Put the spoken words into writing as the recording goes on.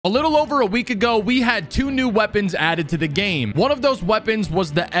A little over a week ago, we had 2 new weapons added to the game. One of those weapons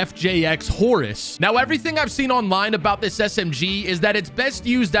was the FJX Horus. Now, everything I've seen online about this SMG is that it's best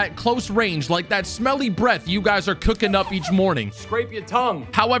used at close range, like that smelly breath you guys are cooking up each morning. Scrape your tongue.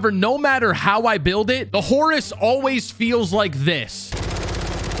 However, no matter how I build it, the Horus always feels like this.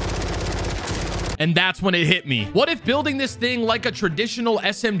 And that's when it hit me. What if building this thing like a traditional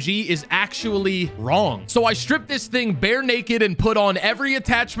SMG is actually wrong? So I stripped this thing bare naked and put on every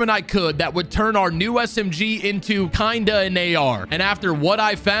attachment I could that would turn our new SMG into kinda an AR. And after what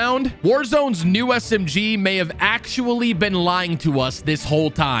I found, Warzone's new SMG may have actually been lying to us this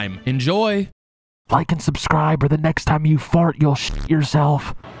whole time. Enjoy. Like and subscribe, or the next time you fart, you'll shit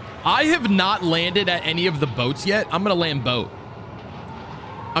yourself. I have not landed at any of the boats yet. I'm gonna land boat.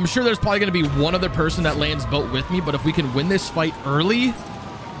 I'm sure there's probably going to be one other person that lands boat with me, but if we can win this fight early,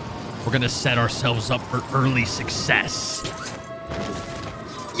 we're going to set ourselves up for early success.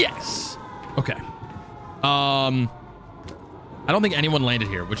 Yes. Okay. I don't think anyone landed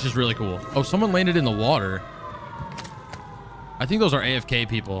here, which is really cool. Oh, someone landed in the water. I think those are AFK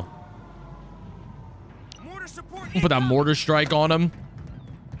people. We'll put that mortar strike on them.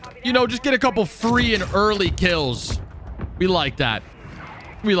 You know, just get a couple free and early kills. We like that.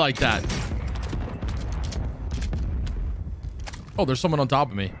 We like that. Oh, there's someone on top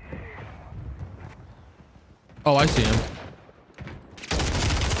of me. Oh, I see him.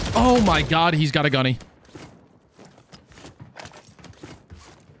 Oh my God, he's got a gunny.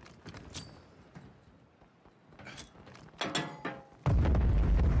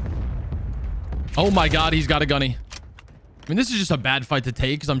 Oh my God, he's got a gunny. I mean, this is just a bad fight to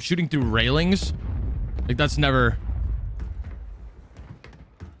take because I'm shooting through railings. Like, that's never...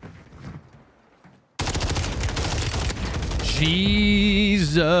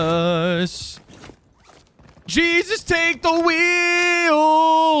 Jesus. Jesus, take the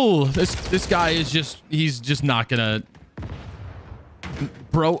wheel. This guy is just, he's just not gonna.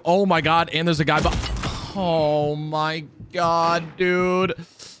 Bro, oh my God. And there's a guy, oh my God, dude.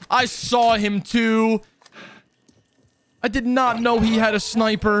 I saw him too. I did not know he had a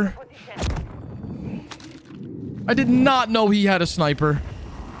sniper. I did not know he had a sniper.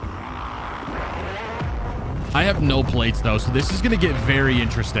 I have no plates, though, so this is going to get very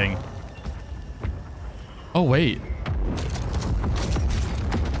interesting. Oh, wait.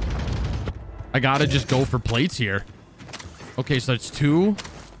 I got to just go for plates here. Okay, so it's 2,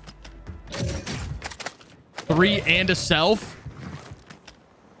 3, and a self.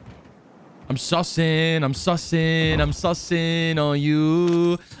 I'm sussing on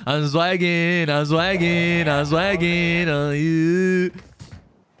you. I'm swagging on you.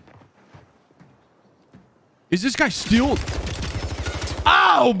 Is this guy still?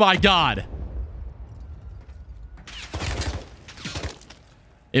 Oh my God.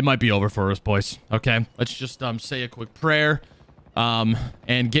 It might be over for us, boys. Okay, let's just say a quick prayer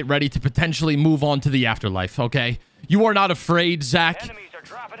and get ready to potentially move on to the afterlife, okay? You are not afraid, Zach. Enemies are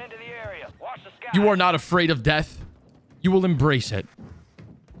dropping into the area. Watch the sky. You are not afraid of death. You will embrace it.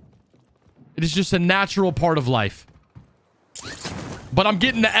 It is just a natural part of life. But I'm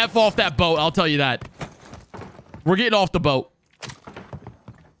getting the F off that boat, I'll tell you that. We're getting off the boat.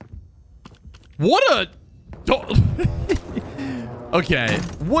 What a dog. Okay.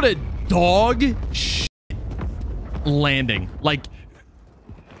 What a dog shit landing. Like,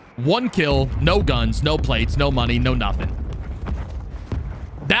 1 kill, no guns, no plates, no money, no nothing.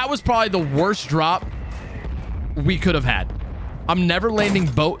 That was probably the worst drop we could have had. I'm never landing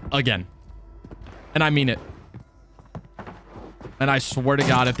boat again. And I mean it. And I swear to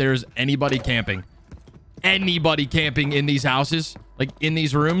God, if there's anybody camping in these houses, like in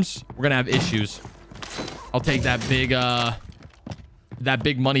these rooms, we're gonna have issues. I'll take that big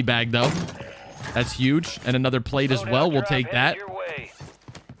money bag though. That's huge. And another plate as well. We'll take that.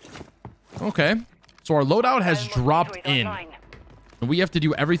 Okay, so our loadout has dropped in, and we have to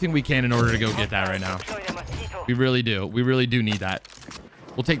do everything we can in order to go get that right now. We really do need that.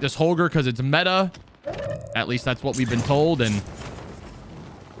 We'll take this Holger because it's meta. At least that's what we've been told. And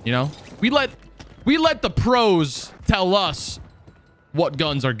you know, we let the pros tell us what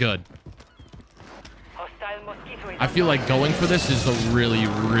guns are good. I feel like going for this is a really,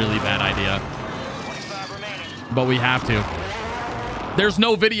 really bad idea. But we have to. There's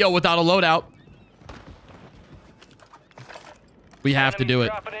no video without a loadout. We have to do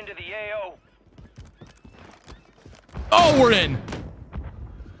it. Oh, we're in.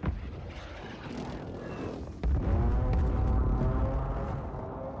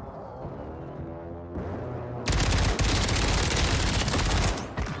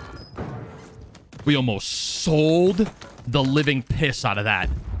 We almost sold the living piss out of that.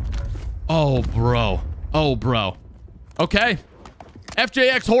 Oh, bro. Oh, bro. Okay.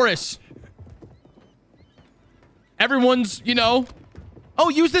 FJX Horus. Everyone's, you know, oh,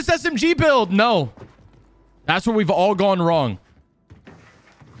 use this SMG build. No. That's where we've all gone wrong.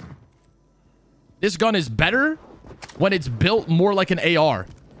 This gun is better when it's built more like an AR.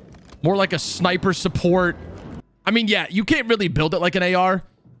 More like a sniper support. I mean, yeah, you can't really build it like an AR.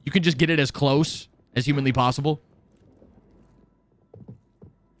 You can just get it as close as humanly possible.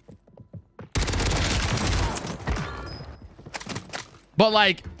 But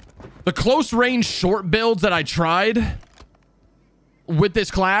like the close range short builds that I tried with this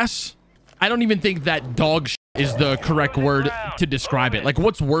class, I don't even think that dog is the correct word to describe it. Like,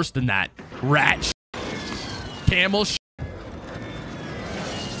 what's worse than that? Rat camel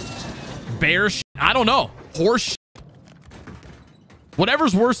bear I don't know. Horse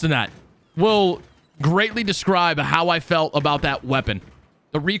whatever's worse than that will greatly describe how I felt about that weapon.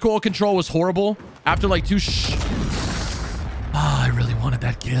 The recoil control was horrible. After like two I really wanted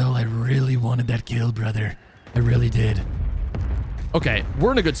that kill. I really wanted that kill, brother. I really did. Okay,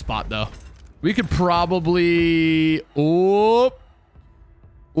 we're in a good spot, though. We could probably... Oop.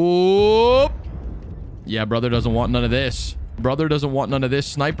 Oop. Yeah, brother doesn't want none of this. Brother doesn't want none of this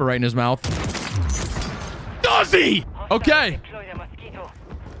sniper right in his mouth. Does he? Okay.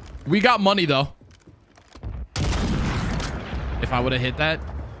 We got money, though. If I would have hit that,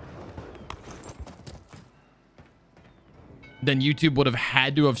 then YouTube would have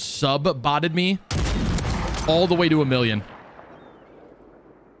had to have sub-botted me all the way to 1 million.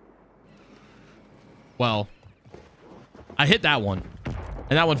 Well, I hit that one,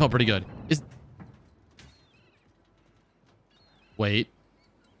 and that one felt pretty good. Wait.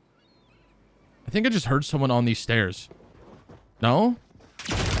 I think I just heard someone on these stairs. No?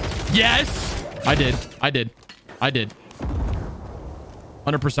 Yes! I did. I did. I did.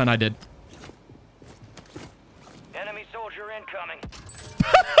 100% I did. Enemy soldier incoming.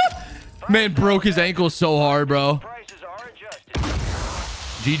 Man broke his ankle so hard, bro. Prices are adjusted.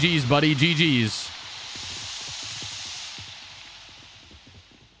 GG's, buddy. GG's.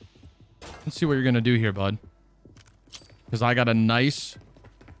 Let's see what you're going to do here, bud. Because I got a nice...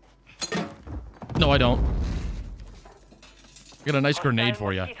 No, I don't. I got a nice grenade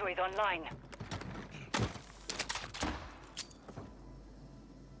for you.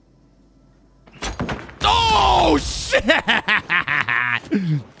 Oh, shit! That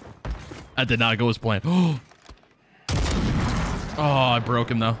did not go as planned. Oh, I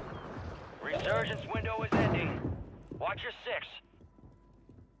broke him, though. Resurgence window is ending. Watch your six.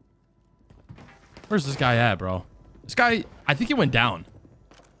 Where's this guy at, bro? This guy, I think he went down.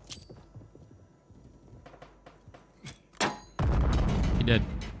 He did.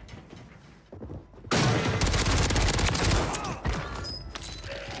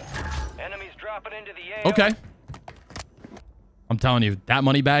 Enemies dropping into the AO. Okay. I'm telling you, that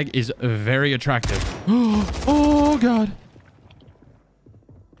money bag is very attractive. Oh, God.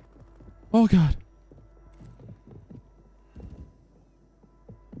 Oh, God.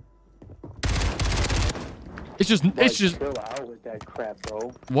 It's just... Chill out with that crap,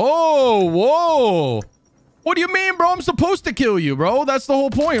 bro. Whoa, whoa. What do you mean, bro? I'm supposed to kill you, bro. That's the whole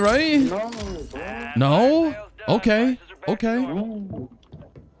point, right? No, bro. No? Okay. Okay.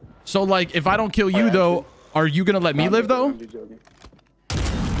 So, like, if I don't kill you, though, are you going to let me live, though?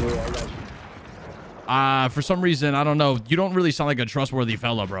 For some reason, I don't know. You don't really sound like a trustworthy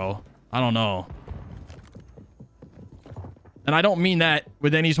fella, bro. I don't know. And I don't mean that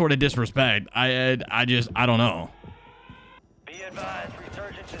with any sort of disrespect. I don't know. Be advised,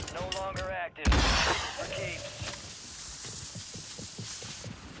 resurgence is no longer active.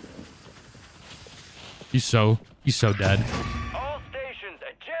 He's so dead. All stations,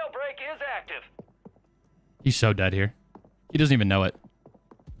 a jailbreak is active. He's so dead here. He doesn't even know it.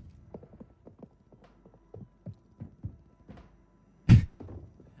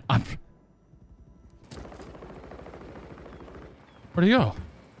 Where'd he go?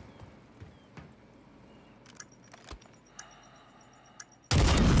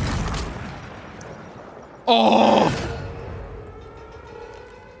 Oh!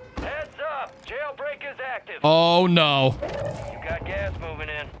 Heads up, jailbreak is active. Oh, no. You got gas moving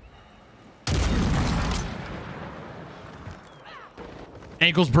in.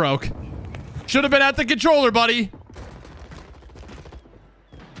 Ankle's broke. Should have been at the controller, buddy.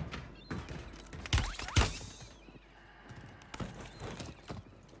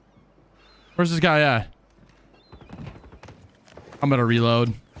 Where's this guy at? I'm gonna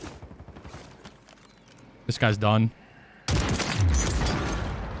reload. This guy's done.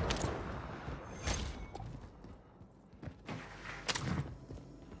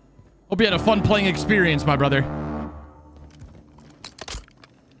 Hope you had a fun playing experience, my brother.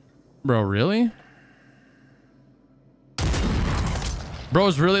 Bro, really?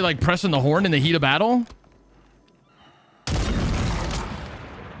 Bro's really like pressing the horn in the heat of battle?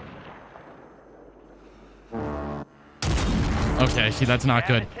 Okay, see, that's not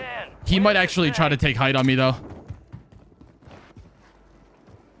good. He might actually try to take height on me, though.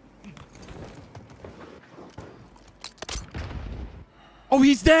 Oh,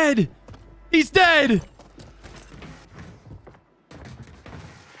 he's dead. He's dead.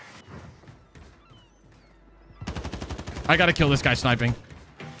 I gotta kill this guy sniping.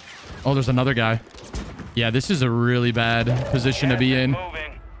 Oh, there's another guy. Yeah, this is a really bad position to be in.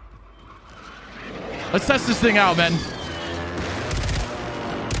 Let's test this thing out, man.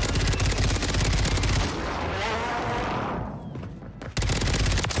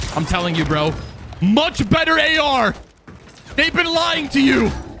 I'm telling you, bro. Much better AR. They've been lying to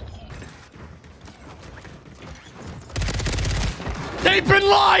you. They've been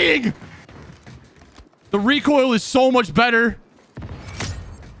lying. The recoil is so much better.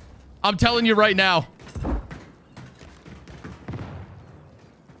 I'm telling you right now.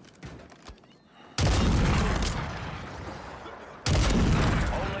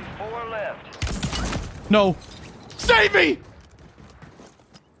 Only 4 left. No. Save me.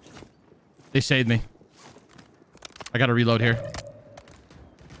 They saved me. I gotta reload here.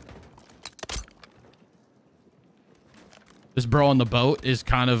 This bro on the boat is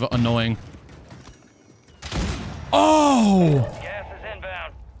kind of annoying. Oh! Gas is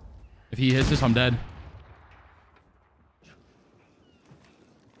inbound. If he hits this, I'm dead.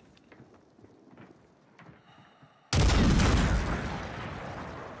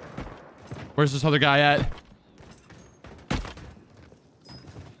 Where's this other guy at?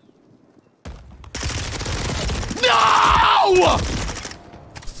 No!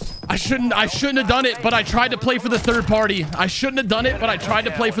 I shouldn't have done it, but I tried to play for the third party. I shouldn't have done it, but I tried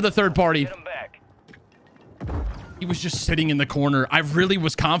to play for the third party. Get him back. He was just sitting in the corner. I really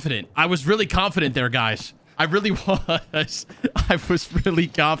was confident. I was really confident there, guys. I really was. I was really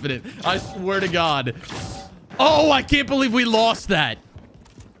confident. I swear to God. Oh, I can't believe we lost that.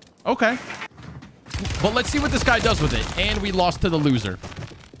 Okay. But let's see what this guy does with it. And we lost to the loser.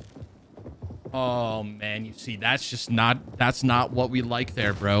 Oh, man. You see, that's not what we like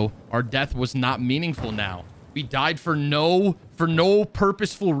there, bro. Our death was not meaningful now. We died for no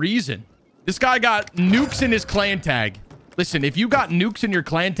purposeful reason. This guy got nukes in his clan tag. Listen, if you got nukes in your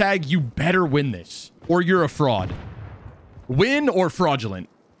clan tag, you better win this. Or you're a fraud. Win or fraudulent.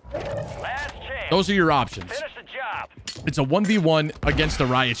 Last chance. Those are your options. Finish the job. It's a 1v1 against a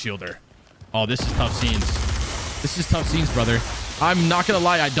riot shielder. Oh, this is tough scenes. This is tough scenes, brother. I'm not going to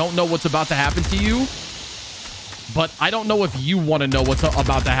lie. I don't know what's about to happen to you. But I don't know if you want to know what's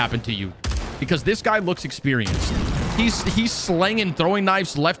about to happen to you. Because this guy looks experienced. He's slanging throwing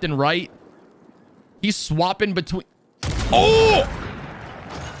knives left and right. He's swapping between... Oh!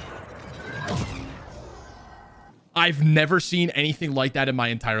 I've never seen anything like that in my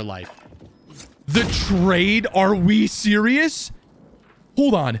entire life. The trade? Are we serious?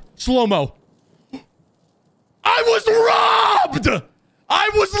 Hold on. Slow-mo. I was robbed! I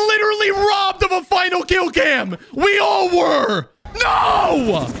was literally robbed of a final kill cam. We all were.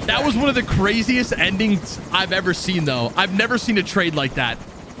 No! That was one of the craziest endings I've ever seen, though. I've never seen a trade like that.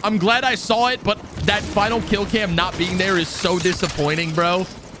 I'm glad I saw it, but that final kill cam not being there is so disappointing, bro.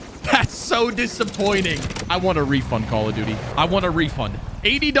 That's so disappointing. I want a refund, Call of Duty. I want a refund.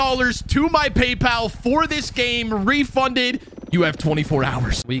 $80 to my PayPal for this game. Refunded. You have 24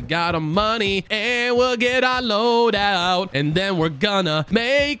 hours. We got our money and we'll get our load out. And then we're gonna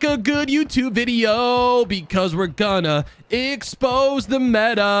make a good YouTube video because we're gonna expose the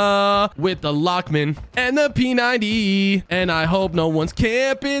meta with the Lockman and the P90. And I hope no one's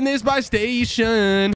camping this by station.